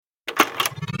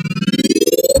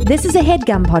This is a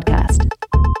HeadGum podcast.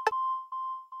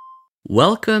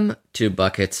 Welcome to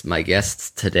Buckets. My guests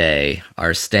today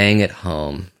are staying at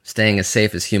home, staying as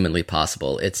safe as humanly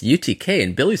possible. It's UTK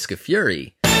and Billy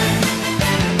Scafuri.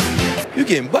 You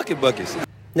getting buckets. Nah.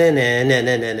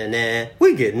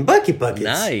 We're getting buckets.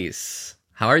 Nice.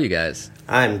 How are you guys?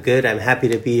 I'm good. I'm happy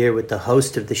to be here with the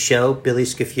host of the show, Billy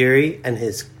Scafuri, and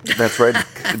his... That's right.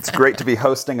 It's great to be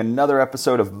hosting another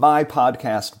episode of my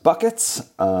podcast, Buckets.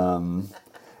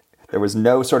 There was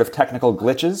no sort of technical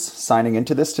glitches signing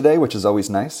into this today, which is always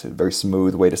nice. A very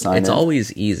smooth way to sign in. It's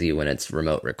always easy when it's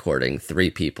remote recording, 3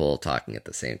 people talking at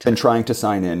the same time. Been trying to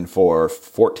sign in for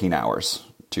 14 hours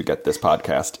to get this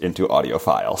podcast into audio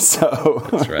file, so...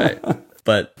 That's right.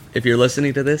 But if you're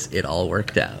listening to this, it all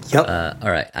worked out. Yep.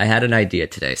 All right. I had an idea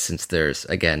today since there's,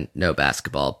 again, no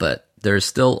basketball, but there's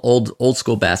still old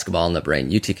school basketball in the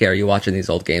brain. UTK, are you watching these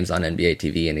old games on NBA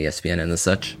TV and ESPN and the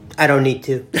such? I don't need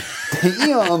to.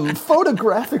 Damn,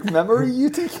 photographic memory,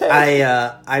 UTK.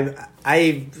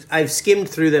 I've skimmed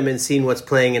through them and seen what's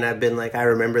playing, and I've been like, I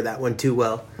remember that one too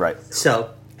well. Right.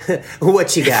 So,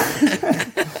 what you got?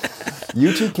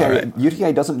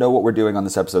 UTK doesn't know what we're doing on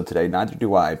this episode today, neither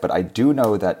do I, but I do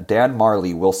know that Dan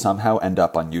Marley will somehow end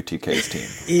up on UTK's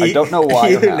team. I don't know why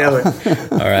You or how. know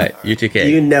it. All right, UTK.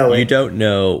 You know it. You don't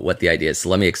know what the idea is, so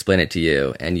let me explain it to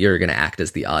you, and you're going to act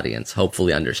as the audience,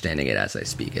 hopefully understanding it as I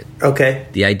speak it. Okay.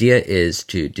 The idea is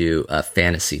to do a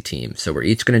fantasy team. So we're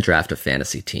each going to draft a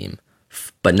fantasy team,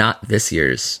 but not this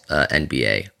year's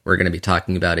NBA. We're going to be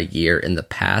talking about a year in the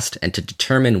past, and to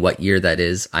determine what year that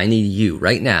is, I need you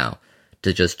right now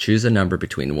to just choose a number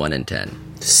between 1 and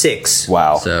 10. 6.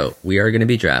 Wow. So we are going to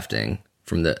be drafting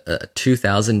from the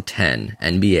 2010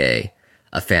 NBA,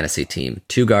 a fantasy team,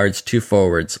 2 guards, 2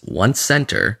 forwards, 1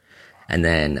 center, and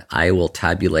then I will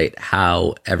tabulate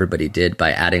how everybody did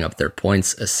by adding up their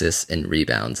points, assists, and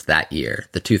rebounds that year,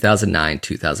 the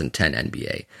 2009-2010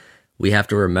 NBA. We have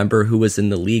to remember who was in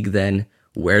the league then,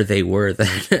 where they were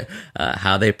then,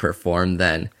 how they performed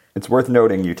then. It's worth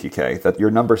noting, UTK, that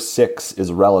your number 6 is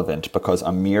relevant because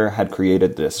Amir had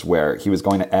created this where he was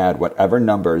going to add whatever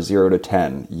number 0 to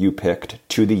 10 you picked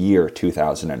to the year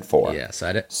 2004. Yeah,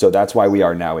 so that's why we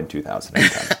are now in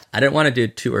 2010. I didn't want to do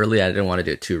it too early. I didn't want to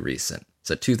do it too recent.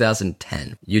 So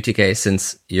 2010. UTK,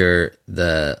 since you're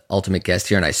the ultimate guest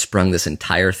here and I sprung this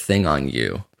entire thing on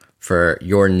you for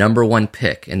your number 1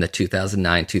 pick in the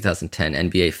 2009-2010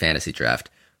 NBA fantasy draft,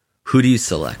 who do you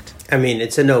select? I mean,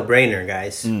 it's a no-brainer,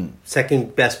 guys.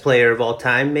 Second best player of all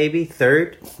time, maybe?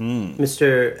 Third?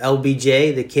 Mr.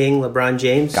 LBJ, the king, LeBron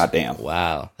James. Goddamn.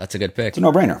 Wow, that's a good pick. It's a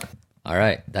no-brainer. All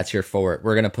right, that's your forward.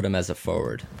 We're going to put him as a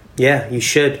forward. Yeah, you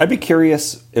should. I'd be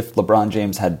curious if LeBron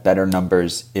James had better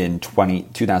numbers in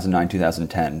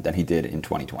 2009-2010 than he did in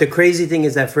 2020. The crazy thing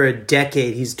is that for a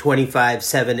decade, he's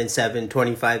 25-7-7,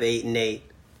 25-8-8.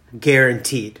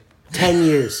 Guaranteed. 10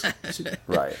 years.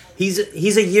 Right. He's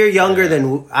a year younger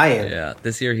than I am. Yeah,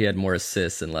 this year he had more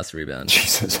assists and less rebounds.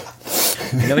 Jesus.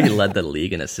 You know he led the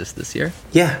league in assists this year?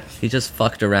 Yeah. He just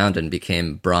fucked around and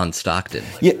became Bron Stockton,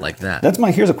 like that.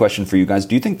 Here's a question for you guys.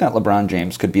 Do you think that LeBron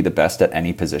James could be the best at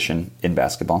any position in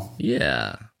basketball?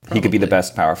 Yeah. He could be the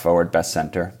best power forward, best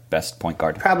center, best point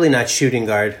guard. Probably not shooting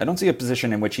guard. I don't see a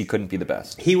position in which he couldn't be the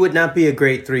best. He would not be a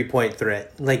great three-point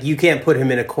threat. Like, you can't put him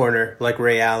in a corner like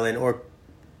Ray Allen or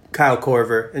Kyle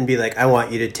Korver and be like, I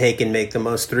want you to take and make the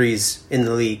most threes in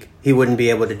the league. He wouldn't be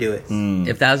able to do it.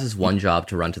 If that was his one job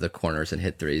to run to the corners and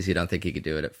hit threes, you don't think he could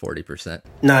do it at 40%?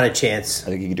 Not a chance. I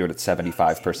think he could do it at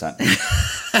 75%.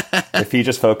 If he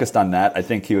just focused on that, I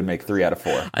think he would make 3 out of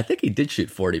 4. I think he did shoot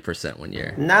 40% one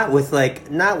year. Not with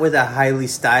a highly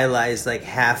stylized, like,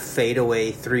 half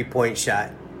fadeaway 3-point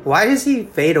shot. Why does he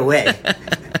fade away?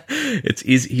 It's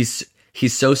easy.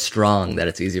 He's so strong that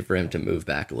it's easy for him to move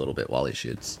back a little bit while he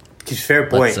shoots. Fair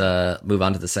point. Let's move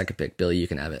on to the second pick. Billy, you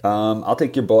can have it. I'll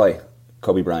take your boy,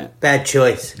 Kobe Bryant. Bad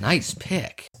choice. Nice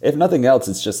pick. If nothing else,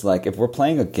 it's just like, if we're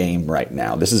playing a game right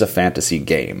now, this is a fantasy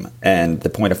game, and the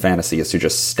point of fantasy is to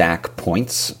just stack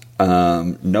points.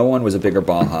 No one was a bigger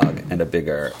ball hog and a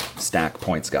bigger stack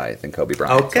points guy than Kobe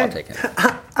Bryant. Okay. So I'll take him.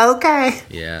 Okay.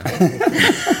 Yeah.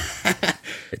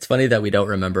 It's funny that we don't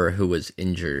remember who was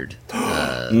injured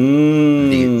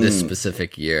this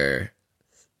specific year.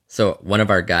 So one of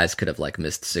our guys could have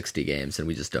missed 60 games and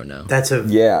we just don't know.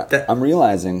 I'm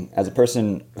realizing as a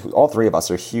person all 3 of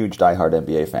us are huge diehard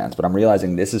NBA fans, but I'm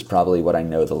realizing this is probably what I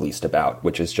know the least about,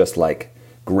 which is just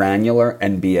granular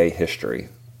NBA history.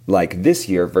 Like this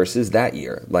year versus that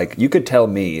year. Like you could tell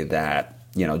me that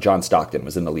John Stockton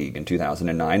was in the league in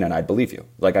 2009, and I'd believe you.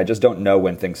 Like, I just don't know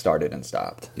when things started and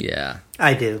stopped. Yeah.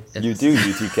 I do. You do,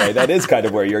 UTK. That is kind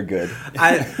of where you're good.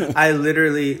 I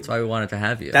literally... That's why we wanted to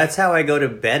have you. That's how I go to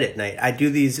bed at night. I do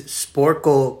these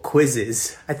Sporkle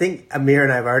quizzes. I think Amir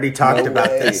and I have already talked about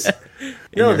this.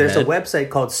 No, there's a website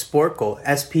called Sporkle,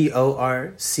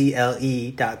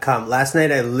 SPORCLE.com. Last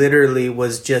night I literally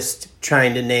was just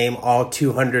trying to name all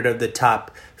 200 of the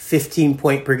top 15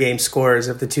 point per game scorers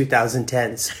of the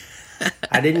 2010s.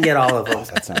 I didn't get all of them.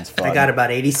 That sounds fun. I got about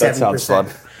 87%. That sounds fun.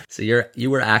 So you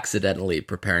were accidentally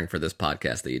preparing for this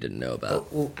podcast that you didn't know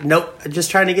about. Nope, just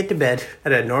trying to get to bed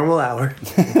at a normal hour.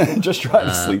 Just trying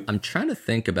to sleep. I'm trying to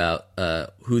think about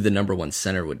who the number one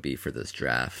center would be for this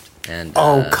draft. And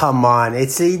come on,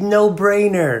 it's a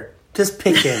no-brainer. Just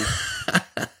pick him.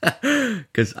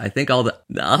 Because I think all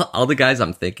the guys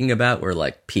I'm thinking about were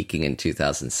like peaking in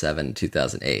 2007,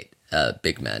 2008.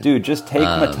 Big men. Dude, just take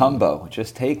Mutombo.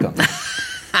 Just take him.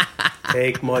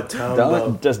 Take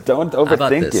Mutombo. Don't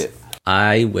overthink it.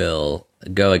 I will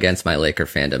go against my Laker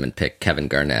fandom and pick Kevin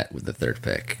Garnett with the third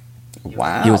pick.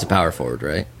 Wow. He was a power forward,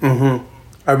 right? Mm-hmm.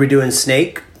 Are we doing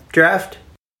snake draft?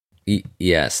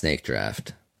 Yeah, snake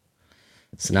draft.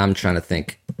 So now I'm trying to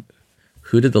think,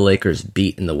 who did the Lakers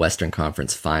beat in the Western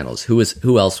Conference Finals?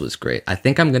 Who else was great? I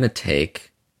think I'm going to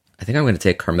take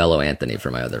Carmelo Anthony for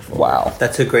my other forward. Wow.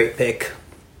 That's a great pick.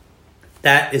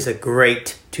 That is a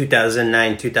great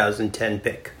 2009-2010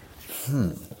 pick.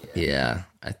 Yeah.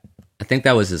 I think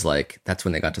that was that's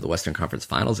when they got to the Western Conference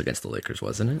Finals against the Lakers,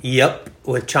 wasn't it? Yep,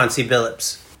 with Chauncey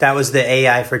Billups. That was the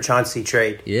AI for Chauncey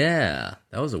trade. Yeah,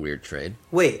 that was a weird trade.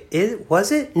 Wait,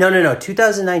 was it? No.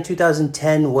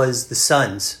 2009-2010 was the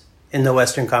Suns in the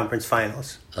Western Conference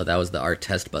Finals. Oh, that was the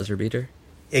Artest buzzer beater?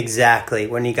 Exactly,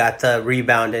 when he got the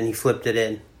rebound and he flipped it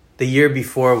in. The year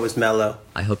before was Melo.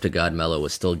 I hope to God Melo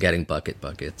was still getting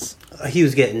buckets. He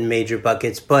was getting major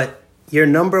buckets, but your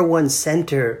number one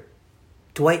center,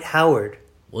 Dwight Howard.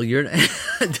 Well,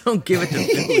 don't give it to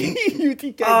Billy.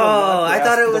 I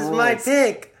thought it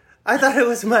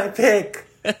was my pick.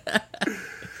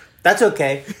 That's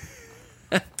okay.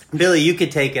 Billy, you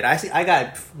could take it. I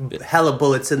got hella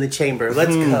bullets in the chamber.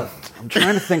 Let's go. I'm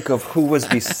trying to think of who was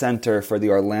the center for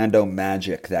the Orlando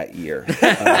Magic that year.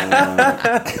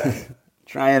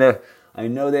 I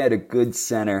know they had a good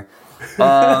center.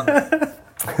 No,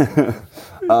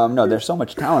 there's so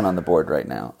much talent on the board right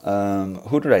now.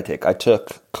 Who did I take? I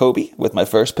took Kobe with my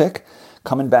first pick.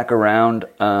 Coming back around.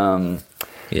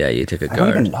 Yeah, you took a guard. I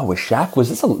don't even know. Was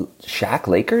this a Shaq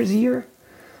Lakers year?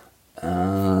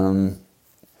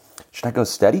 Should I go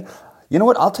steady? You know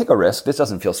what? I'll take a risk. This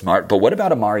doesn't feel smart. But what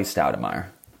about Amari Stoudemire?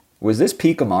 Was this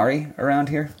peak Amari around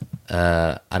here?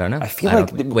 I don't know. I feel like...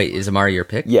 Wait, is Amari your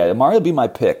pick? Yeah, Amari will be my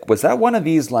pick. Was that one of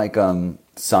these,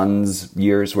 Suns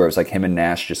years where it was like him and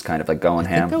Nash just kind of going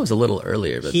ham? I think that was a little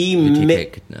earlier, but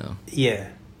UTK could know. Yeah.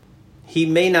 He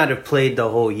may not have played the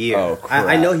whole year. Oh, crap.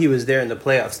 I know he was there in the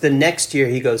playoffs. The next year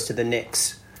he goes to the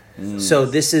Knicks. So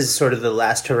this is sort of the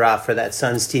last hurrah for that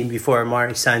Suns team before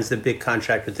Amari signs the big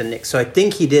contract with the Knicks. So I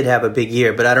think he did have a big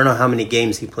year, but I don't know how many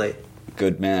games he played.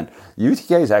 Good man.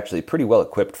 UTK is actually pretty well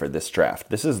equipped for this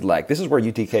draft. This is where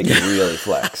UTK can really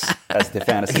flex as the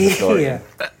fantasy historian.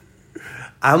 Yeah.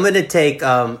 I'm going to take,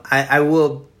 I'll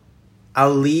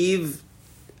leave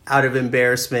out of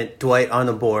embarrassment Dwight on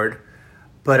the board,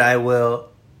 but I will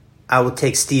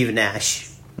take Steve Nash.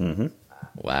 Mm-hmm.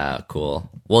 Wow, cool.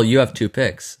 Well, you have two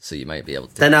picks, so you might be able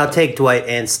to. Then I'll take Dwight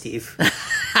and Steve.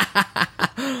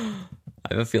 I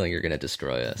have a feeling you're going to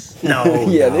destroy us. No.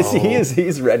 Yeah, no.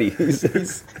 He's ready. He's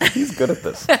good at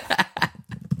this.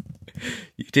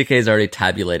 UTK is already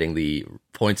tabulating the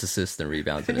points, assists, and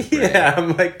rebounds in his brain. Yeah,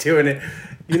 I'm doing it.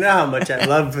 You know how much I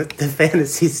love the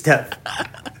fantasy stuff.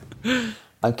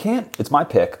 It's my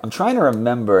pick. I'm trying to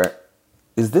remember.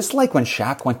 Is this like when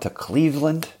Shaq went to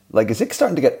Cleveland? Is it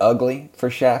starting to get ugly for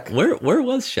Shaq? Where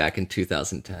was Shaq in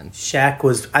 2010? Shaq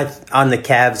was on the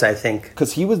Cavs, I think.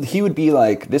 Because he would be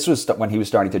this was when he was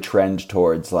starting to trend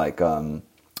towards I'm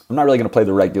not really going to play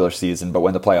the regular season, but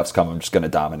when the playoffs come, I'm just going to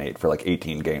dominate for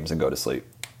 18 games and go to sleep.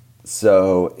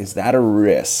 So is that a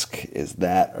risk? It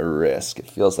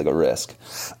feels like a risk.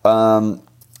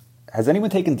 Has anyone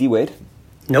taken D-Wade?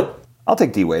 Nope. I'll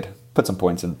take D-Wade. Put some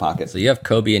points in the pocket. So you have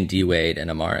Kobe and D-Wade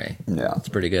and Amari. Yeah. That's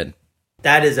pretty good.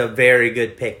 That is a very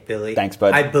good pick, Billy. Thanks,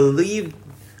 bud. I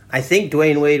think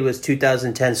Dwayne Wade was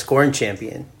 2010 scoring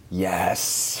champion.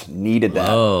 Yes. Needed that.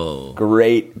 Oh.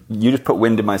 Great. You just put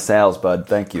wind in my sails, bud.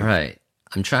 Thank you. All right.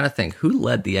 I'm trying to think. Who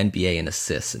led the NBA in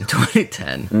assists in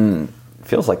 2010?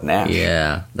 Feels like Nash.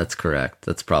 Yeah, that's correct.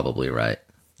 That's probably right.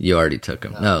 You already took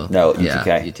him. No, No, yeah,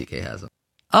 UTK. UTK has him.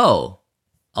 Oh,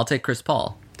 I'll take Chris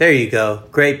Paul. There you go.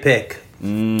 Great pick.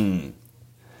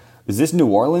 Is this New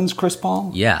Orleans Chris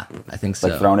Paul? Yeah, I think so.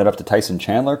 Like throwing it up to Tyson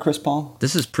Chandler Chris Paul?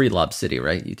 This is pre-Lob City,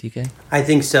 right, UTK? I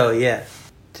think so, yeah.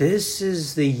 This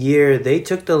is the year they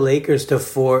took the Lakers to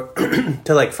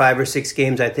to like 5 or 6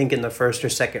 games, I think, in the first or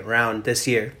second round this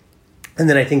year. And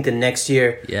then I think the next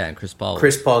year, Yeah, and Chris Paul.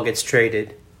 Gets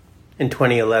traded in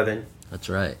 2011 That's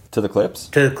right. To the Clips?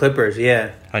 to the Clippers,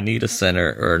 yeah. I need a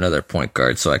center or another point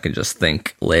guard so I can just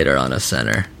think later on a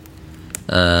center.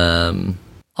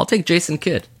 I'll take Jason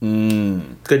Kidd.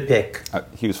 Good pick.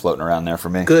 He was floating around there for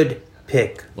me. Good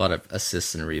pick. A lot of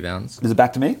assists and rebounds. Is it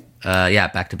back to me? Yeah,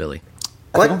 back to Billy.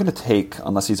 I think I'm going to take,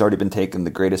 unless he's already been taken, the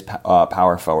greatest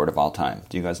power forward of all time.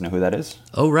 Do you guys know who that is?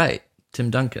 Oh, right. Tim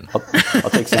Duncan. I'll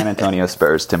take San Antonio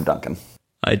Spurs, Tim Duncan.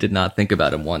 I did not think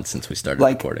about him once since we started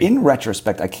Like, recording. in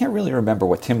retrospect, I can't really remember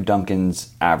what Tim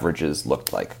Duncan's averages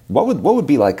looked like. What would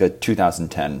be like a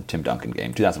 2010 Tim Duncan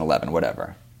game, 2011,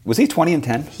 whatever? Was he 20 and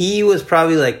 10? He was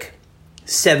probably like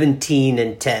 17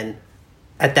 and 10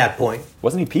 at that point.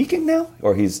 Wasn't he peaking now?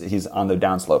 Or he's on the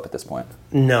downslope at this point?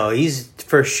 No, he's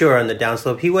for sure on the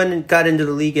downslope. He went and got into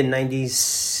the league in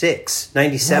 96,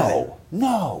 97.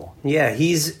 No. Yeah,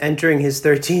 he's entering his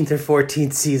 13th or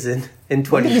 14th season in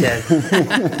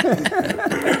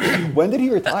 2010. When did he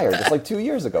retire? Just like 2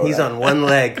 years ago. He's right? on one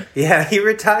leg. Yeah, he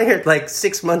retired like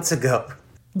 6 months ago.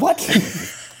 What?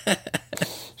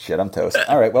 Shit, I'm toast.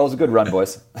 All right, well, it was a good run,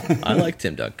 boys. I like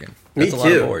Tim Duncan. Me That's a lot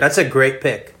of too. boards. That's a great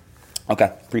pick. Okay,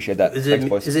 appreciate that. Is Thanks, it?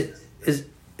 boys.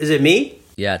 Is it me?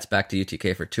 Yeah, it's back to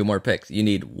UTK for 2 more picks. You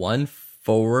need 1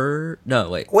 forward. No,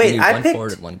 wait. Wait, you need I one picked-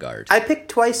 forward and 1 guard. I picked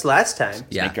twice last time.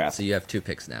 yeah, Snake draft. so you have 2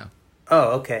 picks now.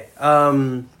 Oh, okay.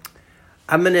 I'm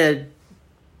gonna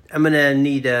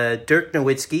need Dirk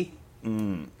Nowitzki,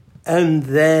 and I think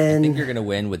then you're going to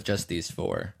win with just these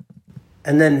 4,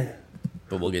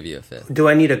 but we'll give you a 5th. do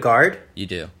I need a guard? You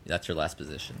do. That's your last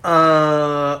position.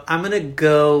 I'm gonna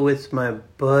go with my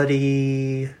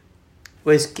buddy.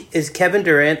 Is Kevin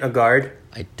Durant a guard?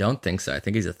 I don't think so. I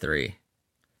think he's a 3.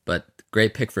 But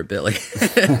great pick for Billy.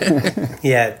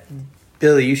 Yeah,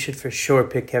 Billy, you should for sure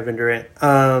pick Kevin Durant.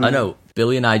 I know.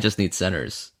 Billy and I just need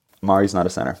centers. Mari's not a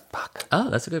center. Fuck.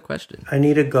 Oh, that's a good question. I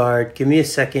need a guard. Give me a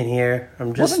second here.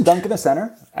 I'm just Wasn't Duncan a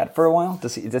center for a while?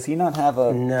 Does he not have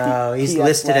a... no. He's PF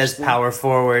listed as /C? power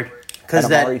forward because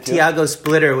And Amari, that too? Tiago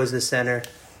Splitter was the center.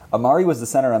 Amari was the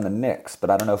center on the Knicks, but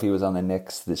I don't know if he was on the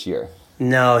Knicks this year.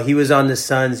 No, he was on the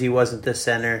Suns. He wasn't the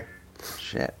center.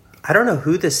 Shit. I don't know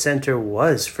who the center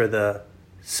was for the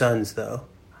Suns, though.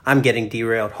 I'm getting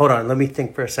derailed. Hold on, let me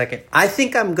think for a second. I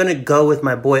think I'm going to go with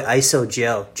my boy ISO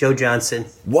Joe Johnson.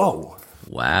 Whoa.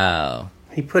 Wow.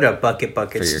 He put up For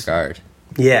buckets. your guard.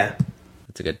 Yeah.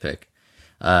 That's a good pick.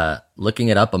 Looking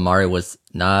it up, Amari was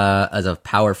not as a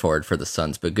power forward for the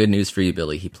Suns, but good news for you,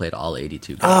 Billy. He played all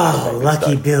 82 games. Oh,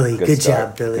 lucky start. Billy. Good start.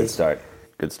 job, Billy.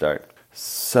 Good start.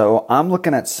 So I'm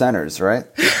looking at centers, right?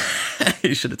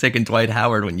 You should have taken Dwight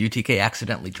Howard when UTK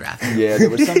accidentally drafted. Yeah, there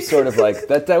was some sort of like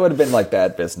that would have been like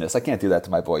bad business. I can't do that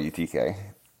to my boy UTK.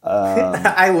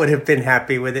 I would have been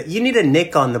happy with it. You need a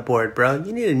Nick on the board, bro.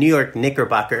 You need a New York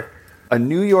Knickerbocker. A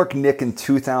New York Knick in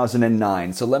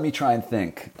 2009. So let me try and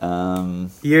think.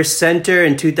 Your center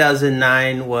in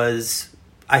 2009 was,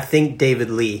 I think, David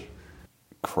Lee.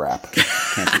 Crap.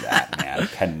 Can't do that, man.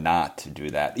 Cannot do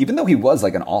that. Even though he was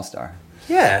like an all-star.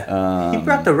 Yeah. He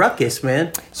brought the ruckus,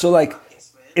 man. So like,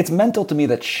 it's mental to me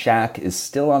that Shaq is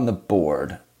still on the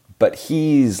board, but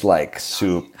he's like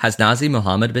soup. Has Nazi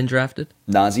Muhammad been drafted?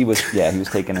 Nazi was, he was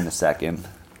taken in the second,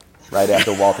 right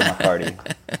after Walter McCarty.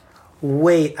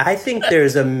 Wait, I think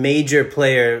there's a major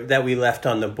player that we left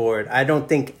on the board. I don't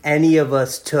think any of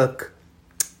us took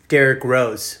Derrick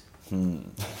Rose. You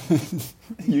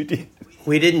did.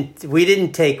 We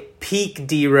didn't take peak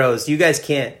D Rose. You guys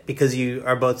can't because you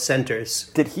are both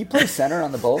centers. Did he play center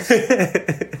on the Bulls?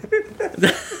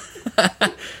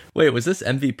 Wait, was this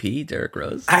MVP, Derrick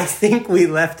Rose? I think we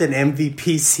left an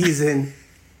MVP season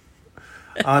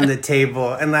on the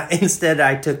table, and instead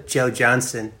I took Joe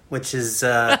Johnson, which is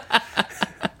what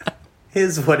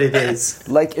it is.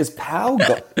 Like, is Pau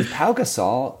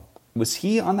Gasol, was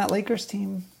he on that Lakers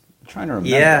team? I'm trying to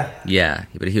remember. Yeah. Yeah,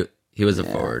 but he was a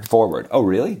forward. Forward. Oh,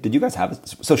 really? Did you guys have it?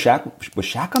 So was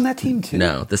Shaq on that team too?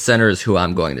 No, the center is who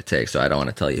I'm going to take, so I don't want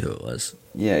to tell you who it was.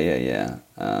 Yeah.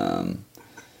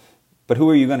 But who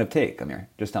are you going to take, Amir?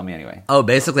 Just tell me anyway. Oh,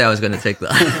 basically I was going to take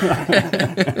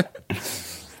the...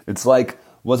 It's like,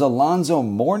 was Alonzo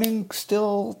Mourning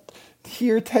still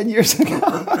here 10 years ago?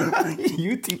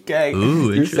 UTK.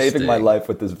 Ooh, You're saving interesting. my life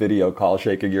with this video call,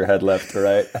 shaking your head left to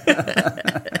right.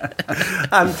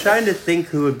 I'm trying to think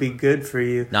who would be good for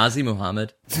you. Nazi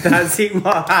Muhammad. Nazi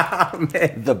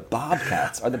Mohammed. The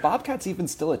Bobcats. Are the Bobcats even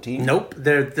still a team? Nope,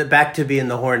 they're back to being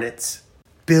the Hornets.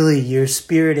 Billy, your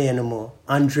spirit animal,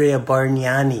 Andrea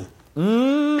Bargnani.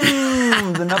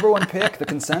 The number one pick, the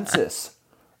consensus.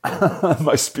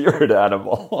 My spirit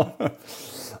animal.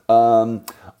 All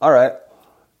right.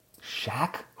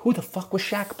 Shaq? Who the fuck was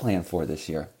Shaq playing for this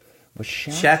year? Was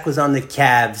Shaq was on the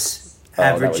Cavs,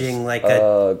 averaging like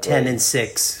a 10 and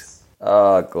 6.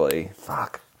 Ugly.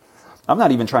 Fuck. I'm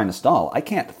not even trying to stall. I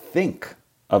can't think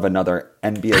of another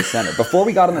NBA center. Before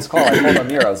we got on this call, I told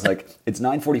Amir, I was like, it's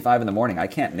 9:45 in the morning. I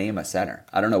can't name a center.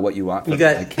 I don't know what you want from me.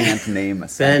 I can't name a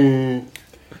center.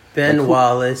 Ben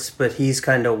Wallace, but he's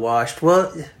kind of washed.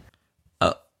 Well,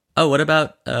 what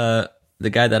about the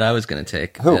guy that I was going to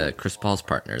take? Who? Chris Paul's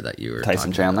partner that you were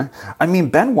Tyson talking Chandler. about. I mean,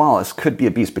 Ben Wallace could be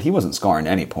a beast, but he wasn't scoring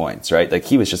any points, right? Like,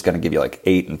 he was just going to give you like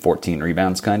 8 and 14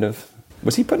 rebounds, kind of.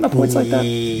 Was he putting up points like that?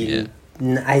 Yeah.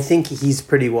 I think he's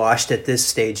pretty washed at this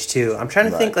stage too. I'm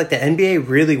trying to think, like, the NBA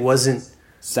really wasn't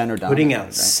Center putting out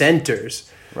right? centers,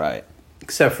 Right.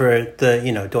 except for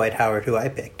the Dwight Howard, who I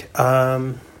picked.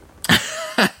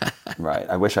 Right.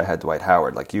 I wish I had Dwight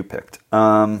Howard like you picked.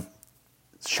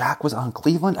 Shaq was on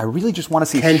Cleveland. I really just want to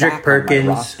see Kendrick Shaq Perkins. on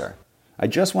my roster. I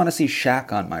just want to see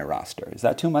Shaq on my roster. Is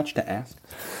that too much to ask?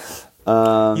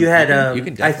 You had, you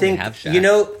can I definitely think, have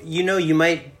Shaq. you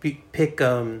might pick.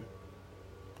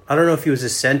 I don't know if he was a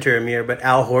center, Amir, but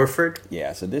Al Horford.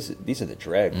 Yeah. So these are the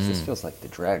dregs. This feels like the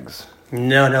dregs.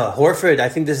 No, Horford. I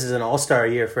think this is an all-star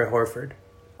year for Horford.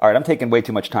 All right. I'm taking way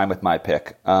too much time with my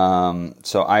pick.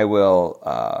 So I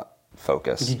will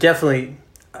focus. You definitely.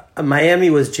 Miami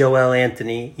was Joel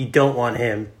Anthony. You don't want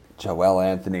him. Joel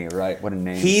Anthony, right? What a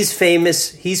name. He's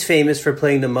famous. He's famous for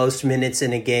playing the most minutes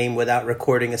in a game without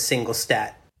recording a single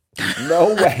stat.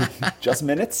 No way. Just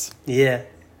minutes? Yeah,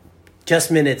 just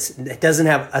minutes. It doesn't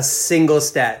have a single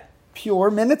stat.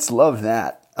 Pure minutes? Love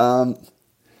that. All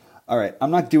right.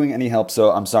 I'm not doing any help,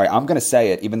 so I'm sorry. I'm going to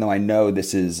say it, even though I know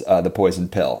this is the poison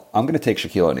pill. I'm going to take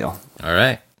Shaquille O'Neal. All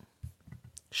right.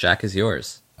 Shaq is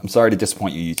yours. I'm sorry to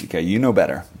disappoint you, UTK. You know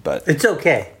better, but It's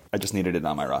okay. I just needed it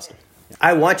on my roster.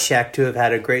 I want Shaq to have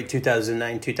had a great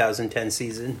 2009-2010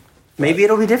 season. Maybe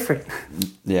it'll be different.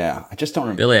 Yeah, I just don't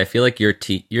remember. Billy, I feel like your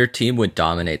team would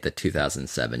dominate the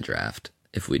 2007 draft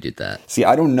if we did that. See,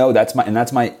 I don't know. That's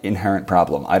my inherent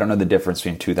problem. I don't know the difference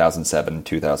between 2007 and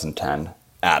 2010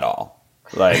 at all.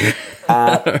 Like,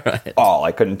 at Right. all.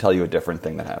 I couldn't tell you a different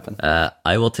thing that happened.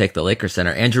 I will take the Lakers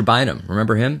center, Andrew Bynum.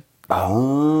 Remember him?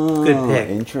 Oh, Good pick.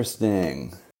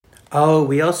 Interesting. Oh,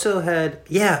 we also had...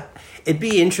 Yeah, it'd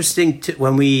be interesting to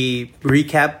when we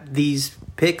recap these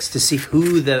picks to see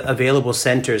who the available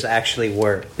centers actually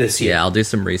were this year. Yeah, I'll do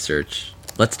some research.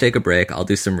 Let's take a break. I'll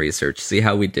do some research, see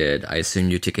how we did. I assume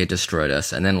UTK destroyed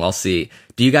us, and then we'll see.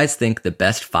 Do you guys think the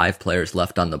best 5 players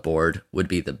left on the board would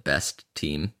be the best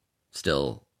team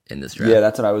still in this draft? Yeah,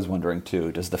 that's what I was wondering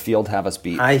too. Does the field have us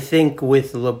beat? I think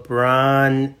with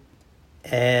LeBron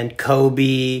and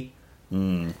Kobe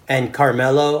and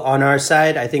Carmelo on our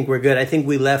side, I think we're good. I think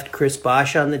we left Chris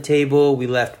Bosh on the table. We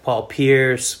left Paul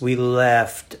Pierce. We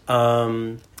left...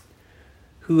 who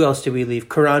else did we leave?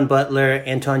 Caron Butler,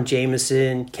 Anton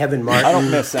Jameson, Kevin Martin. I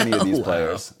don't miss any of these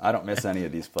players. I don't miss any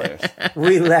of these players.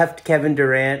 We left Kevin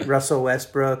Durant, Russell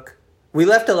Westbrook. We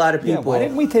left a lot of Yeah, people. why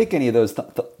didn't we take any of those?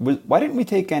 Why didn't we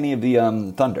take any of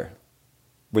the Thunder?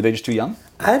 Were they just too young?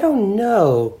 I don't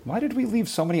know. Why did we leave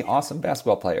so many awesome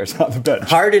basketball players on the bench?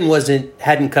 Harden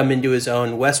hadn't come into his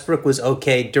own. Westbrook was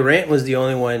okay. Durant was the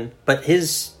only one, but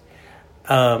his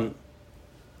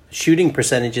shooting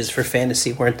percentages for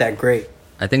fantasy weren't that great.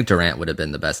 I think Durant would have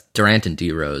been the best. Durant and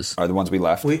D Rose. Are the ones we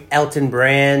left? Elton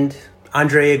Brand,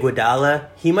 Andre Iguodala.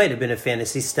 He might have been a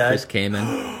fantasy stud. Chris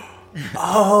Kaman.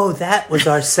 Oh, that was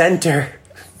our center.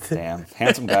 Damn,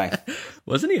 handsome guy.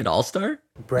 Wasn't he an all-star?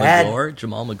 Brad.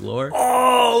 Jamal McGlure?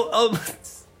 Oh,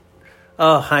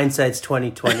 hindsight's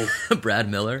 20/20. Brad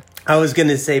Miller? I was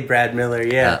gonna say Brad Miller.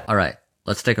 Yeah. All right,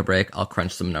 let's take a break. I'll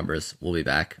crunch some numbers. We'll be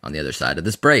back on the other side of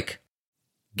this break.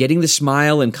 Getting the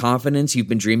smile and confidence you've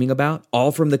been dreaming about,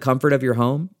 all from the comfort of your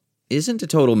home, isn't a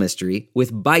total mystery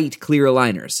with Bite Clear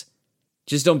Aligners.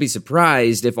 Just don't be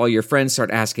surprised if all your friends start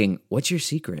asking, "What's your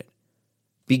secret?"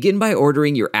 Begin by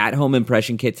ordering your at-home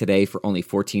impression kit today for only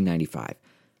 $14.95.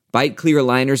 Bite Clear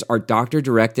Aligners are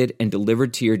doctor-directed and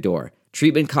delivered to your door.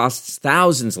 Treatment costs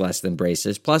thousands less than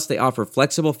braces, plus they offer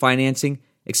flexible financing,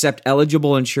 accept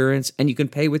eligible insurance, and you can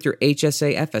pay with your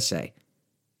HSA FSA.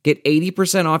 Get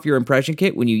 80% off your impression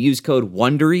kit when you use code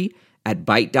WONDERY at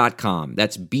Byte.com.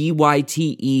 That's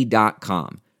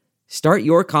BYTE.com. Start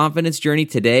your confidence journey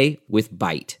today with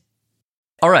Byte.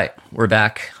 All right, we're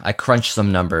back. I crunched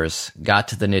some numbers, got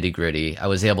to the nitty gritty. I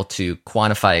was able to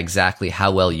quantify exactly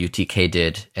how well UTK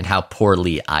did and how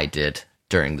poorly I did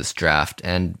during this draft.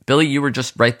 And Billy, you were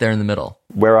just right there in the middle.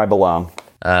 Where I belong.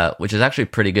 Which is actually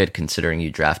pretty good considering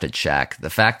you drafted Shaq. The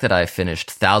fact that I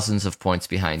finished thousands of points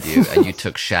behind you and you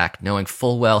took Shaq knowing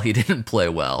full well he didn't play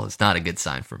well is not a good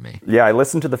sign for me. Yeah, I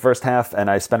listened to the first half and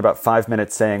I spent about 5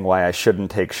 minutes saying why I shouldn't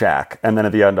take Shaq. And then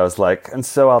at the end I was like, and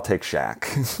so I'll take Shaq.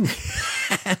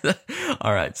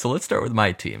 All right, so let's start with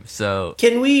my team. So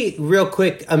Can we, real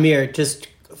quick, Amir, just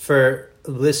for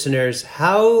listeners,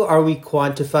 how are we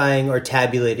quantifying or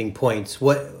tabulating points?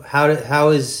 What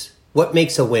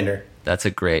makes a winner? That's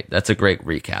a great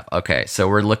recap. Okay, so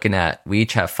we're looking at, we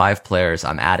each have 5 players.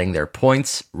 I'm adding their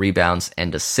points, rebounds,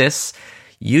 and assists.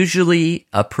 Usually,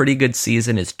 a pretty good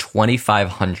season is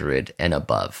 2,500 and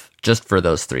above, just for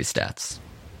those 3 stats.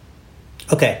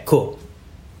 Okay, cool.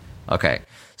 Okay,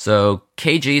 so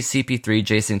KG, CP3,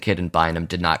 Jason Kidd, and Bynum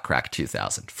did not crack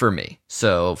 2,000 for me.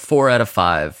 So 4 out of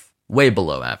 5, way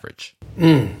below average.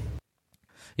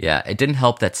 Yeah, it didn't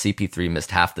help that CP3 missed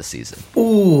half the season.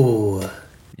 Ooh.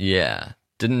 Yeah,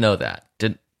 didn't know that.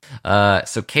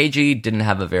 So KG didn't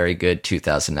have a very good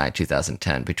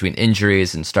 2009-2010 between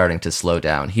injuries and starting to slow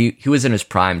down. He was in his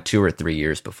prime 2 or 3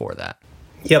 years before that.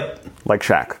 Yep. Like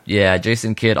Shaq. Yeah,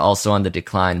 Jason Kidd also on the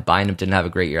decline. Bynum didn't have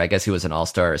a great year. I guess he was an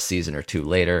all-star a season or 2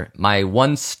 later. My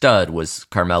one stud was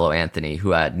Carmelo Anthony, who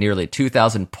had nearly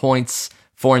 2,000 points,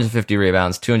 450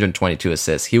 rebounds, 222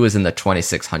 assists. He was in the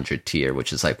 2,600 tier,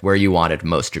 which is like where you wanted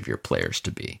most of your players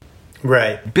to be.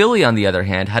 Right. Billy, on the other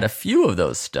hand, had a few of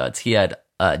those studs. He had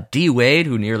D. Wade,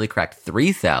 who nearly cracked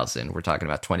 3,000. We're talking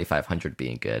about 2,500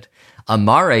 being good.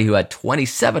 Amare, who had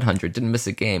 2,700, didn't miss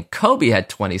a game. Kobe had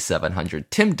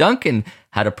 2,700. Tim Duncan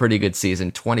had a pretty good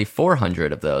season,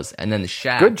 2,400 of those. And then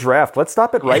Shaq. Good draft. Let's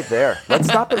stop it right there.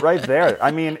 I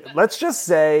mean, let's just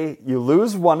say you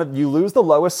lose the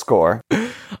lowest score.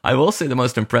 I will say the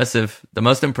most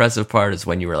impressive part is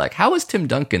when you were like, how was Tim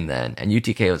Duncan then? And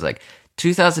UTK was like,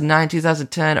 2009,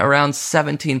 2010, around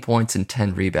 17 points and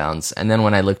 10 rebounds. And then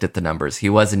when I looked at the numbers, he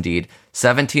was indeed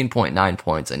 17.9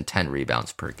 points and 10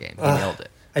 rebounds per game. He nailed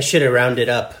it. I should have rounded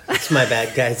up. It's my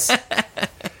bad, guys.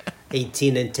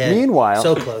 18 and 10. Meanwhile,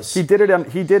 so close. He did it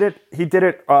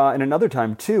in another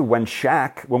time too. When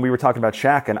we were talking about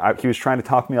Shaq, and he was trying to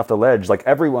talk me off the ledge. Like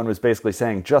everyone was basically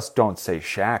saying, "Just don't say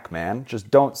Shaq, man. Just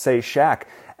don't say Shaq."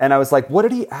 And I was like, "What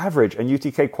did he average?" And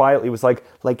UTK quietly was like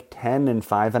 10 and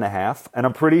 5.5. And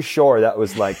I'm pretty sure that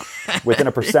was like within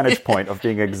a percentage point of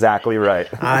being exactly right.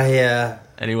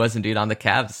 And he was indeed on the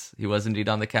Cavs. He was indeed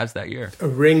on the Cavs that year. A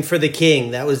ring for the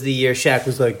king. That was the year Shaq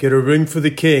was like, get a ring for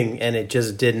the king. And it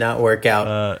just did not work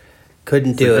out.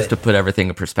 Couldn't do it. Just to put everything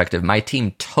in perspective, my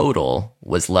team total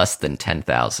was less than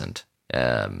 10,000.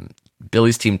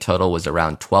 Billy's team total was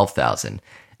around 12,000.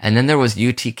 And then there was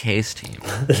UTK's team.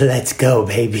 Let's go,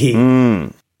 baby.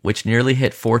 Which nearly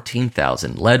hit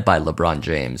 14,000, led by LeBron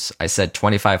James. I said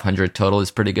 2,500 total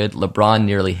is pretty good. LeBron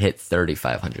nearly hit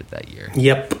 3,500 that year.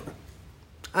 Yep.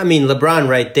 I mean, LeBron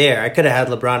right there. I could have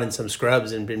had LeBron in some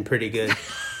scrubs and been pretty good.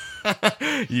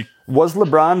 Did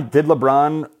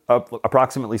LeBron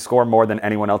approximately score more than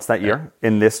anyone else that year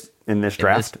in this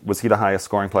draft? Was he the highest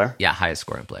scoring player? Yeah, highest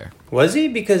scoring player. Was he?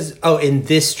 Because, in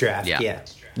this draft,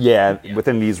 Yeah,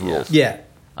 within these rules. Yeah.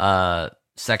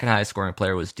 Second highest scoring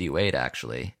player was D. Wade,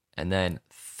 actually. And then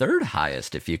third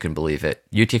highest, if you can believe it,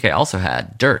 UTK also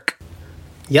had Dirk.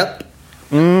 Yep.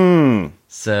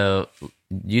 So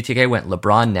UTK went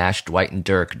LeBron, Nash, Dwight, and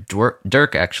Dirk.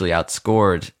 Dirk actually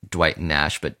outscored Dwight and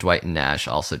Nash, but Dwight and Nash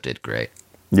also did great.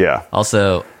 Yeah.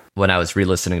 Also, when I was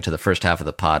re-listening to the first half of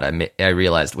the pod, I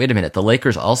realized, wait a minute, the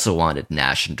Lakers also wanted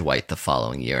Nash and Dwight the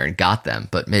following year and got them,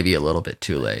 but maybe a little bit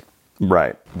too late.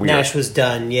 Right. Weird. Nash was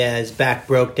done. Yeah, his back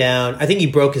broke down. I think he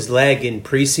broke his leg in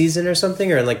preseason or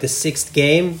something, or in like the 6th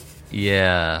game.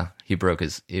 Yeah, he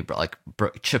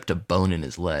chipped a bone in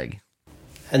his leg.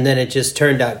 And then it just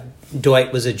turned out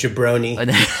Dwight was a jabroni.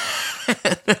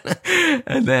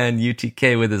 And then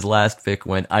UTK with his last pick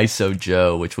went ISO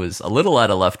Joe, which was a little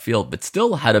out of left field, but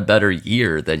still had a better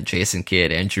year than Jason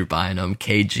Kidd, Andrew Bynum,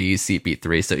 KG,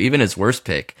 CP3. So even his worst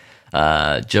pick,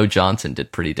 Joe Johnson,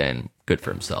 did pretty damn good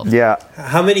for himself. Yeah.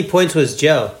 How many points was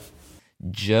Joe?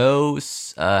 Joe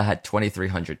had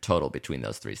 2,300 total between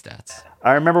those 3 stats.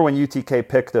 I remember when UTK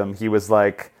picked him, he was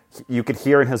like, you could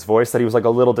hear in his voice that he was like a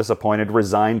little disappointed,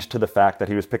 resigned to the fact that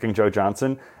he was picking Joe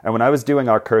Johnson. And when I was doing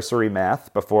our cursory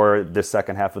math before this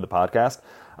second half of the podcast,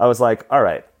 I was like, all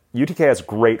right, UTK has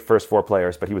great first four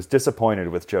players, but he was disappointed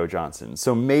with Joe Johnson.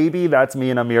 So maybe that's me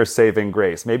and Amir's saving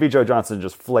grace. Maybe Joe Johnson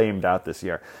just flamed out this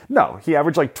year. No, he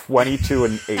averaged like 22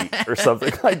 and 8 or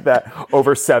something like that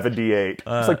over 78.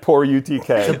 It's like poor UTK.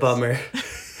 It's a bummer.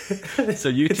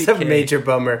 So UTK, It's a major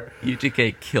bummer.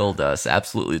 UTK killed us,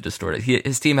 absolutely destroyed it.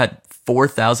 His team had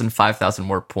 4,000, 5,000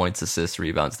 more points, assists,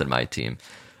 rebounds than my team.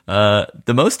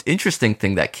 The most interesting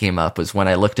thing that came up was when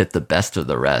I looked at the best of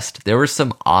the rest. There were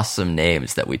some awesome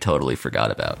names that we totally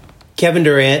forgot about. Kevin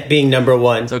Durant being number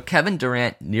one. So Kevin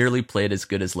Durant nearly played as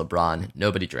good as LeBron.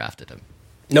 Nobody drafted him.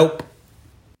 Nope.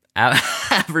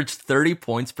 Averaged 30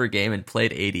 points per game and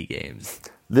played 80 games.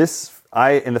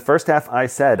 In the first half, I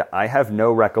said, I have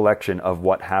no recollection of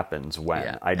what happens when.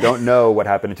 Yeah. I don't know what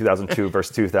happened in 2002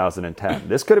 versus 2010.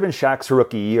 This could have been Shaq's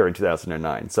rookie year in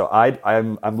 2009. So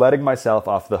I'm letting myself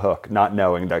off the hook, not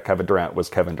knowing that Kevin Durant was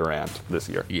Kevin Durant this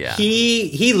year. Yeah.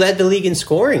 He led the league in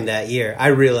scoring that year, I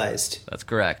realized. That's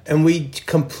correct. And we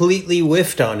completely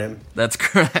whiffed on him. That's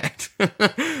correct.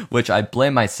 Which I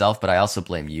blame myself, but I also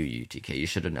blame you, UTK. You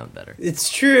should have known better. It's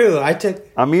true.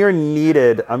 Amir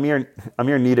needed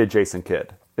Jason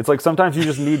Kidd. It's like sometimes you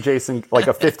just need Jason, like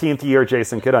a 15th year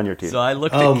Jason Kidd on your team. So I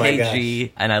looked at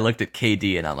KG and I looked at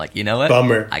KD and I'm like, you know what?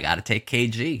 Bummer. I got to take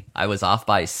KG. I was off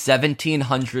by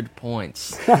 1,700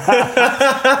 points.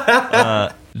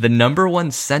 The number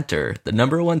one center,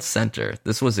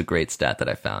 this was a great stat that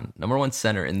I found. Number one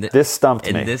center this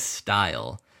stumped me. In this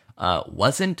style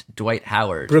wasn't Dwight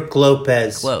Howard. Brooke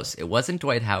Lopez. Close. It wasn't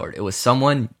Dwight Howard. It was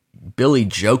someone Billy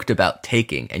joked about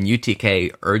taking, and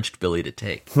UTK urged Billy to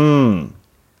take.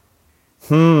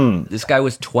 This guy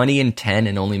was 20 and 10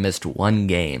 and only missed one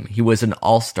game. He was an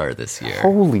all-star this year.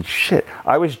 Holy shit.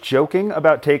 I was joking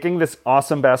about taking this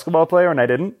awesome basketball player and I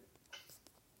didn't.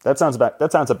 That sounds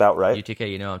about right.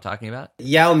 UTK, you know what I'm talking about?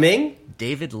 Yao Ming?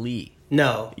 David Lee.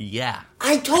 No. Yeah.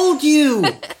 I told you.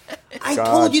 I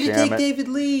told you to damn take it. David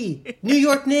Lee. New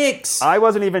York Knicks. I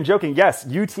wasn't even joking. Yes,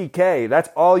 UTK. That's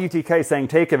all UTK saying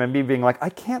take him and me being like, I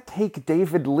can't take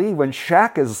David Lee when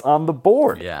Shaq is on the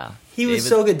board. Yeah. He was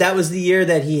so good. That was the year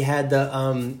that he had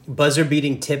the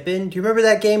buzzer-beating tip-in. Do you remember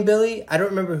that game, Billy? I don't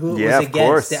remember who it was against.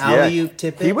 Course. The alley-oop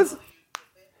tip-in.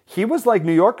 He was like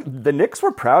New York. The Knicks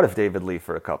were proud of David Lee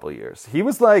for a couple of years. He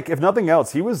was like, if nothing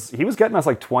else, he was getting us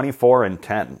like 24 and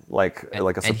 10, like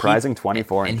a surprising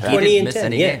 24 and 10. He didn't miss 10,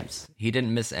 any yeah. games. He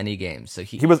didn't miss any games, so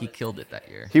he killed it that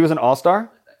year. He was an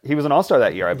all-star. He was an all-star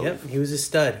that year, I believe. Yep, he was a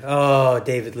stud. Oh,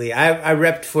 David Lee. I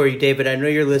repped for you, David. I know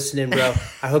you're listening, bro.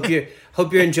 I hope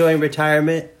you're enjoying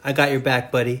retirement. I got your back,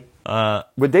 buddy.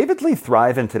 Would David Lee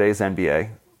thrive in today's NBA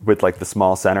with like the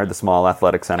small center, the small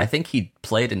athletic center? I think he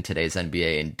played in today's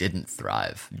NBA and didn't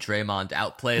thrive. Draymond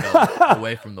outplayed him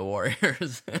away from the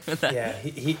Warriors. Yeah,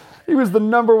 he was the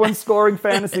number one scoring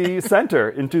fantasy center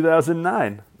in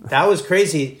 2009. That was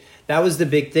crazy. That was the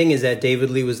big thing, is that David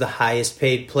Lee was the highest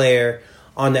paid player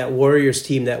on that Warriors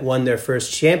team that won their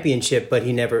first championship, but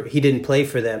he didn't play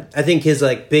for them. I think his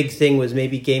like big thing was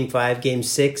maybe game 5, game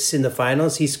 6 in the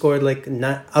finals. He scored like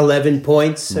 11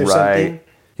 points or something.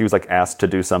 He was like asked to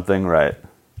do something, right?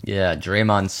 Yeah,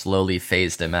 Draymond slowly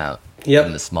phased him out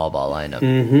in the small ball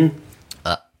lineup.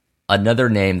 Another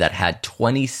name that had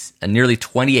nearly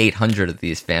 2,800 of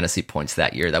these fantasy points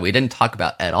that year that we didn't talk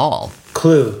about at all.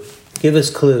 Clue. Give us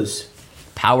clues.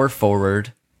 Power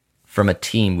forward from a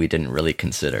team we didn't really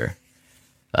consider.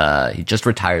 He just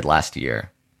retired last year.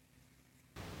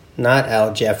 Not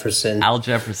Al Jefferson. Al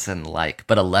Jefferson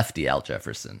but a lefty Al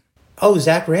Jefferson. Oh,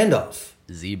 Zach Randolph.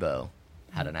 Zebo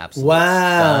had an absolute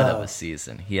stud of a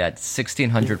season. He had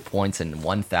 1,600 points and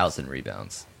 1,000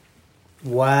 rebounds.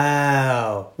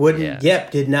 Wow.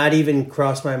 Did not even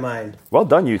cross my mind. Well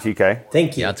done, UTK.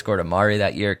 Thank you. He outscored Amari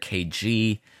that year,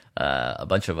 KG, a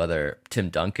bunch of other, Tim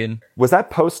Duncan. Was that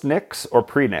post-Knicks or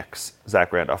pre-Knicks,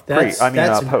 Zach Randolph?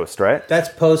 Post, right? That's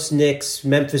post-Knicks,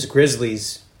 Memphis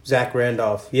Grizzlies, Zach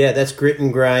Randolph. Yeah, that's grit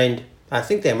and grind. I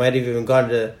think they might have even gone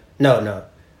to... No.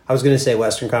 I was going to say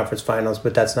Western Conference Finals,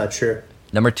 but that's not true.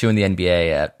 Number 2 in the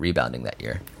NBA at rebounding that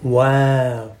year.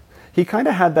 Wow. He kind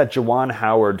of had that Juwan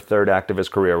Howard third act of his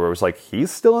career where it was like, he's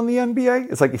still in the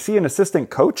NBA? It's like, is he an assistant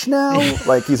coach now?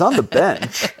 Like, he's on the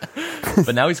bench.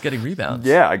 But now he's getting rebounds.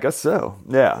 Yeah, I guess so.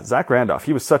 Yeah, Zach Randolph,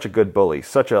 he was such a good bully.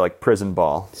 Such a, prison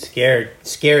ball.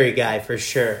 Scary guy, for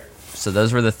sure. So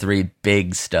those were the 3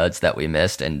 big studs that we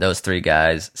missed, and those 3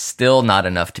 guys, still not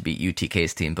enough to beat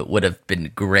UTK's team, but would have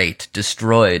been great.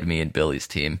 Destroyed me and Billy's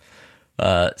team.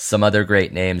 Some other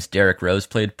great names. Derrick Rose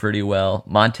played pretty well.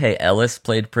 Monte Ellis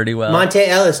played pretty well. Monte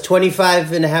Ellis,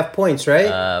 25 and a half points, right?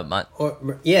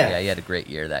 Yeah, he had a great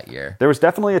year that year. There was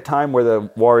definitely a time where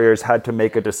the Warriors had to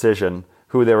make a decision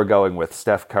who they were going with,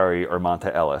 Steph Curry or Monte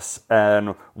Ellis.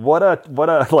 And what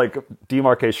a like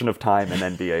demarcation of time in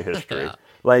NBA history. Yeah.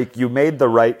 Like, you made the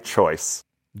right choice.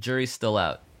 Jury's still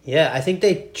out. Yeah, I think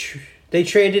they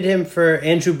traded him for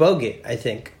Andrew Bogut, I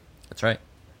think. That's right.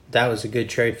 That was a good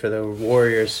trade for the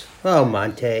Warriors. Oh,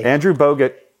 Monte. Andrew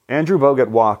Bogut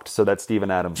walked so that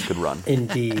Steven Adams could run.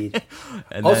 Indeed.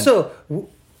 And Also,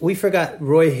 we forgot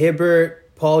Roy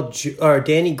Hibbert, or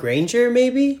Danny Granger,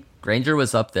 maybe? Granger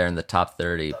was up there in the top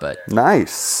 30, but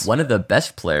Nice. one of the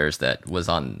best players that was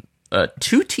on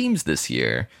 2 teams this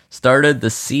year started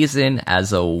the season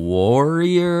as a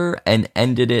Warrior and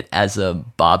ended it as a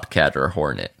Bobcat or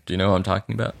Hornet. Do you know who I'm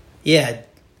talking about? Yeah,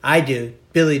 I do.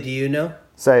 Billy, do you know?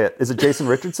 Say it. Is it Jason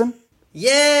Richardson?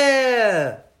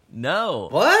 Yeah! No.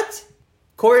 What?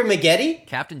 Corey Maggette?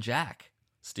 Captain Jack.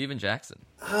 Steven Jackson.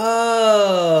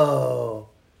 Oh.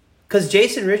 Because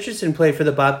Jason Richardson played for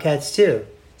the Bobcats, too.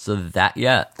 So those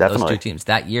Definitely. 2 teams.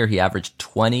 That year, he averaged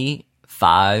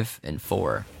 25 and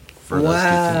 4 for those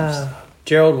 2 teams.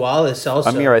 Gerald Wallace also.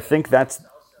 Amir, I think that's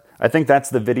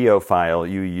the video file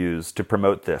you used to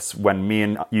promote this. When me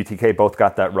and UTK both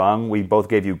got that wrong, we both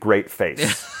gave you great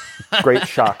face. Great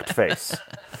shocked face.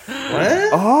 What?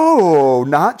 Oh,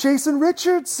 not Jason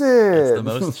Richardson. It's the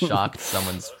most shocked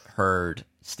someone's heard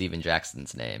Steven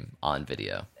Jackson's name on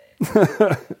video.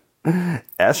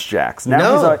 S-Jax. Now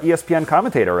No. he's an ESPN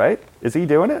commentator, right? Is he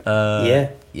doing it? Yeah.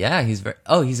 Yeah, he's a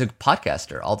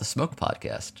podcaster. All the Smoke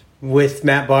podcast. With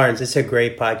Matt Barnes. It's a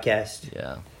great podcast.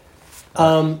 Yeah.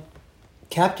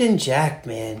 Captain Jack,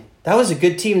 man. That was a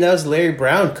good team. That was Larry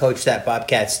Brown coached that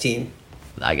Bobcats team.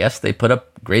 I guess they put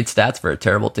up great stats for a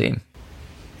terrible team.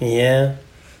 Yeah.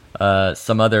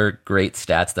 Some other great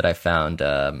stats that I found.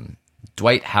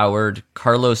 Dwight Howard,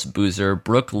 Carlos Boozer,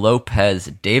 Brooke Lopez,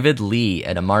 David Lee,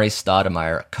 and Amari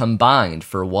Stoudemire combined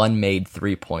for one made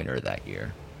 3-pointer that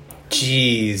year.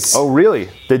 Jeez. Oh, really?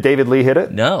 Did David Lee hit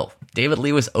it? No, David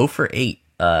Lee was 0 for 8.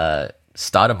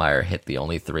 Stoudemire hit the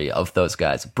only 3 of those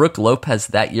guys. Brooke Lopez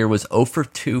that year was 0 for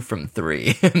 2 from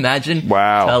 3. Imagine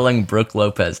telling Brooke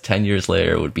Lopez 10 years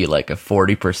later would be like a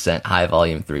 40% high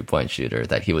volume 3-point shooter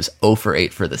that he was 0 for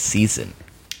 8 for the season.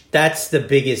 That's the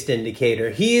biggest indicator.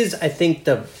 He is, I think,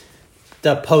 the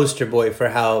poster boy for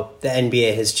how the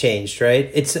NBA has changed, right?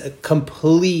 It's a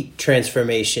complete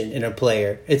transformation in a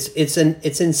player. It's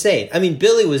insane. I mean,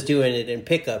 Billy was doing it in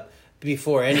pickup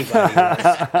before anybody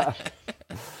was.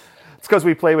 It's because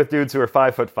we play with dudes who are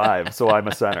 5'5", so I'm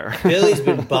a center. Billy's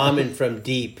been bombing from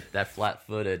deep. That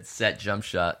flat-footed set jump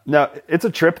shot. No, it's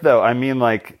a trip, though. I mean,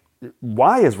 like,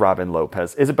 why is Robin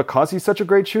Lopez? Is it because he's such a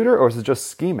great shooter, or is it just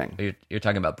scheming? You're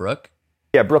talking about Brooke?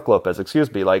 Yeah, Brooke Lopez,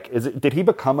 excuse me. Like, did he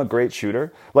become a great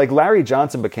shooter? Like, Larry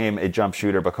Johnson became a jump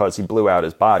shooter because he blew out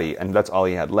his body, and that's all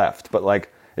he had left. But,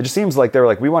 like, it just seems like they were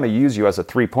like, we want to use you as a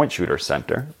 3-point shooter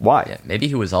center. Why? Yeah, maybe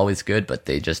he was always good, but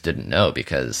they just didn't know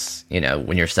because,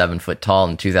 when you're 7 foot tall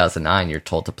in 2009, you're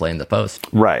told to play in the post.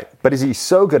 Right. But is he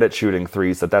so good at shooting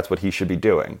threes that that's what he should be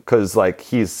doing? Because, like,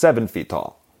 he's 7 feet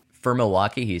tall. For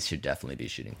Milwaukee, he should definitely be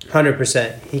shooting 3.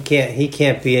 100%. He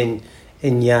can't be in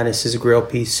Giannis's grill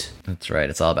piece. That's right.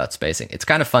 It's all about spacing. It's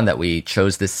kind of fun that we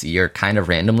chose this year kind of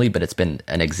randomly, but it's been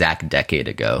an exact decade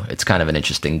ago. It's kind of an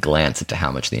interesting glance into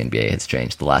how much the NBA has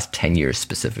changed, the last 10 years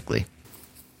specifically.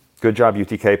 Good job,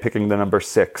 UTK, picking the number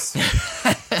 6.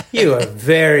 You are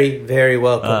very, very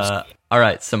welcome. All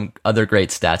right, some other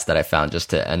great stats that I found just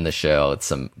to end the show. It's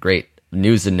some great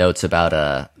news and notes about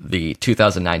the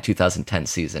 2009-2010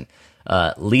 season.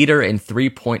 Leader in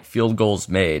 3-point field goals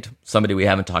made. Somebody we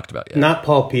haven't talked about yet. Not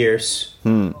Paul Pierce.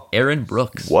 Aaron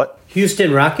Brooks. What?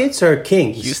 Houston Rockets or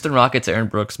Kings? Houston Rockets' Aaron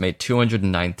Brooks made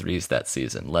 209 threes that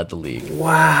season, led the league.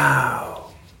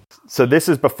 Wow. So this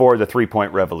is before the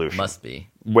 3-point revolution. Must be.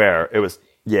 Where it was,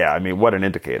 yeah, I mean, what an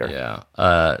indicator. Yeah.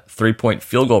 3-point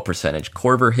field goal percentage.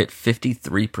 Korver hit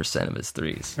 53% of his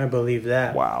threes. I believe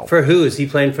that. Wow. For who? Is he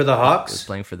playing for the He was Hawks?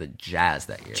 playing for the Jazz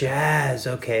that year. Jazz,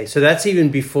 okay. So that's even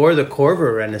before the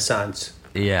Korver Renaissance.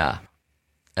 Yeah.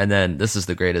 And then this is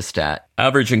the greatest stat.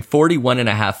 Averaging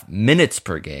 41.5 minutes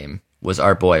per game was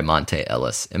our boy Monte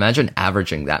Ellis. Imagine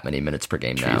averaging that many minutes per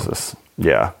game now. Jesus.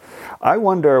 Yeah. I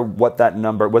wonder what that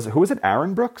number was. Who was it?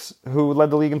 Aaron Brooks who led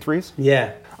the league in threes?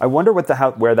 Yeah. I wonder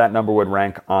where that number would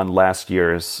rank on last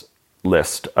year's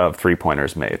list of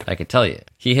 3-pointers made. I can tell you.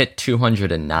 He hit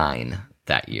 209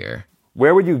 that year.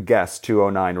 Where would you guess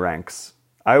 209 ranks?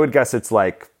 I would guess it's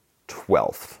like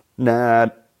 12th. Nah,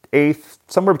 8th,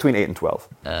 somewhere between 8 and 12.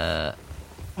 I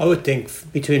would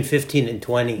think between 15 and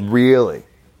 20. Really?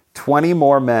 20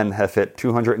 more men have hit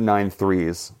 209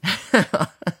 threes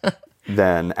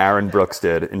than Aaron Brooks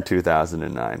did in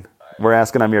 2009. We're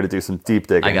asking Amir to do some deep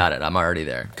digging. I got it. I'm already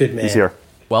there. Good man. He's here.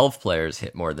 12 players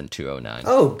hit more than 209.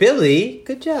 Oh, Billy,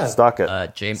 good job. Stock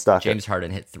it. James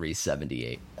Harden hit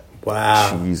 378.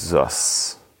 Wow.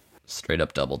 Jesus. Straight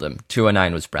up doubled him.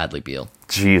 209 was Bradley Beal.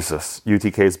 Jesus.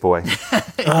 UTK's boy.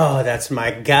 Oh, that's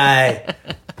my guy.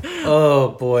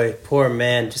 Oh boy, poor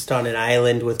man, just on an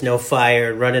island with no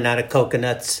fire, running out of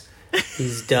coconuts.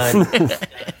 He's done.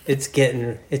 It's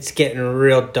getting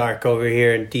real dark over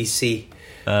here in DC.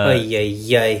 Ay,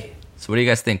 ay, ay. So what do you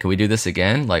guys think? Can we do this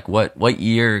again? Like what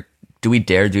year do we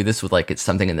dare do this with? Like it's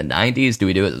something in the 90s? Do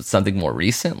we do it with something more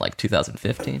recent, like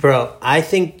 2015? Bro, I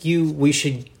think we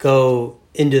should go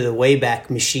into the Wayback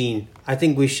Machine. I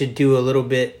think we should do a little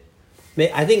bit.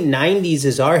 I think 90s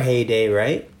is our heyday,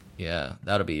 right? Yeah,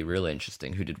 that'll be really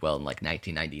interesting. Who did well in like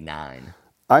 1999?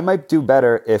 I might do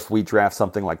better if we draft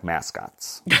something like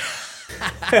mascots.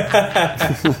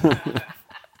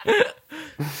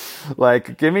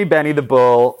 Like, give me Benny the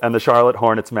Bull and the Charlotte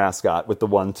Hornets mascot with the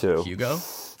 1-2. Hugo?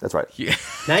 That's right.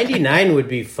 99 would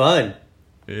be fun.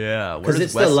 Yeah. Because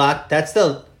it's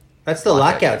that's the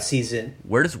lockout season.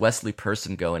 Where does Wesley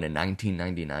Person go in a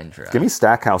 1999 draft? Give me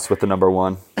Stackhouse with the number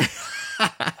 1.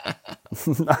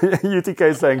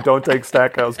 UTK saying, don't take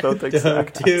Stackhouse, don't take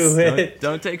Stackhouse. Don't do it.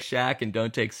 Don't take Shaq and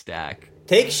don't take Stack.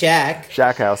 Take Shaq.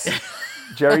 Shackhouse.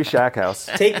 Jerry Shackhouse.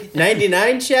 Take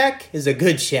 99 Shaq is a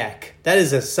good Shaq. That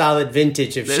is a solid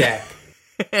vintage of Shaq.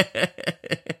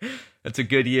 That's a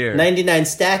good year. 99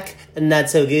 Stack, not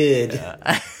so good.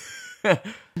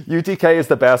 UTK is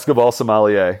the basketball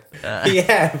sommelier.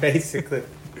 Yeah, basically.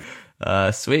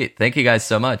 Sweet. Thank you guys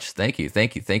so much. Thank you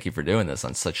for doing this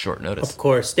on such short notice. Of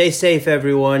course. Stay safe,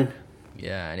 everyone.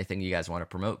 Yeah. Anything you guys want to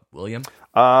promote, William?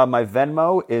 My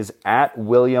Venmo is at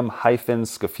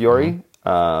William-Scafuri.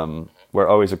 We're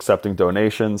always accepting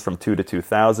donations from 2 to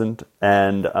 2,000.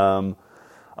 And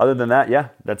other than that, yeah,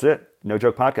 that's it. No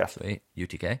Joke Podcast. Sweet.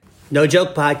 UTK? No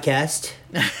Joke Podcast.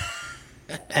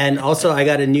 And also, I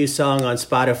got a new song on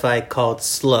Spotify called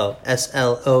Slow,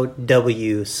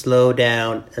 S-L-O-W, Slow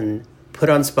Down, and put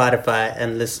on Spotify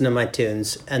and listen to my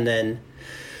tunes. And then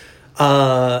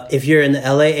if you're in the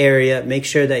LA area, make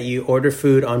sure that you order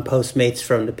food on Postmates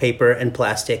from the Paper and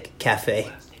Plastic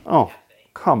Cafe. Oh,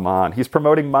 come on. He's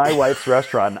promoting my wife's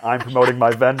restaurant. I'm promoting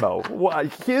my Venmo.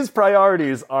 His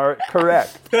priorities are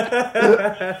correct.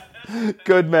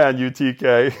 Good man,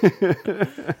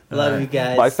 UTK. Love you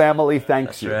guys. My family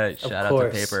thanks That's you. right. Shout out to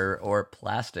Paper or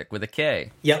Plastic with a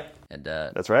K. Yep. And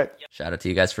That's right. shout out to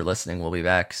you guys for listening. We'll be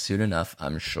back soon enough,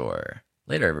 I'm sure.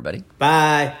 Later, everybody.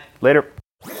 Bye. Later.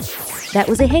 That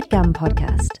was a HeadGum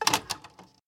podcast.